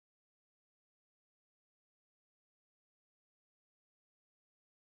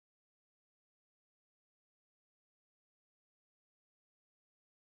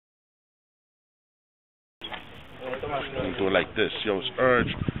I'm doing like this. Yo, it's Urge.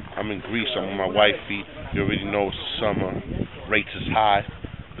 I'm in Greece. I'm with my wifey. You already know it's the summer. Rates is high.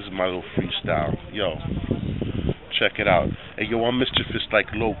 This is my little freestyle. Yo, check it out. Hey, yo, I'm mischievous like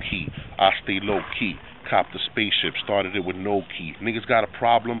low key. I stay low key. Cop the spaceship. Started it with no key. Niggas got a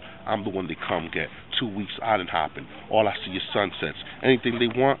problem. I'm the one they come get. 2 weeks island hopping. All I see is sunsets. Anything they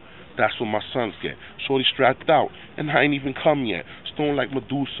want, that's what my sons get. Shorty strapped out, and I ain't even come yet. Stone like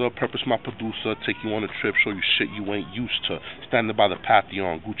Medusa, purpose my producer. Take you on a trip, show you shit you ain't used to. Standing by the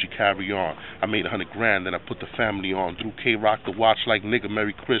Pantheon, Gucci carry on. I made 100 grand, then I put the family on. Threw K-Rock the watch like nigga,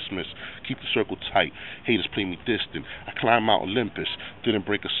 Merry Christmas. Keep the circle tight, haters play me distant. I climb Mount Olympus, didn't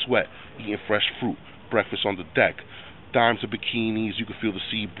break a sweat. Eating fresh fruit, breakfast on the deck. Dimes and bikinis, you can feel the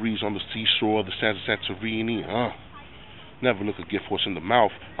sea breeze on the seashore, the sands of Santorini. Never look a gift horse in the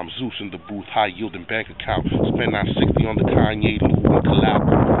mouth. I'm Zeus in the booth, high yielding bank account. Spend 960 on the Kanye, Louis, and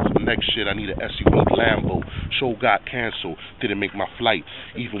collabo. For the next shit, I need an SUV Lambo. Show got canceled, didn't make my flight.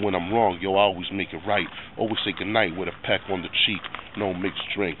 Even when I'm wrong, yo, I always make it right. Always say goodnight with a peck on the cheek. No mixed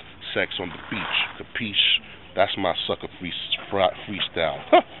drink, sex on the beach. Capiche? That's my sucker freestyle.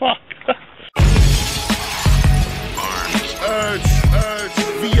 Urge,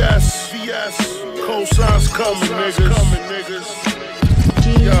 VS, cosigns coming, niggas.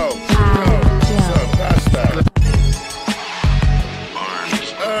 Yo, what's up, pass that.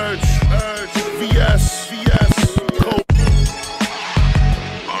 Urge, VS,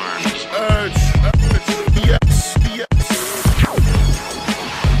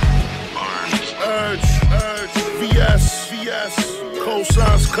 VS,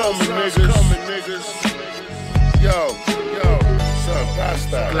 cosigns coming, niggas. Yo, pass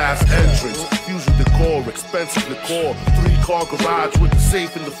that. Glass entrance, usual decor, expensive liquor. 3-car garage with the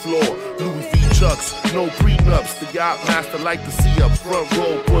safe in the floor. Louis V Chucks, no prenups. The yacht master like to see up front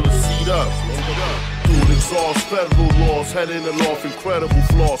row, pull a seat up. Dude exhaust, federal laws, head in and off, incredible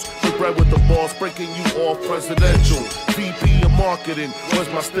flaws. Put bread with the boss, breaking you off presidential. VP of marketing, where's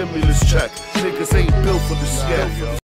my stimulus check? Niggas ain't built for this yet.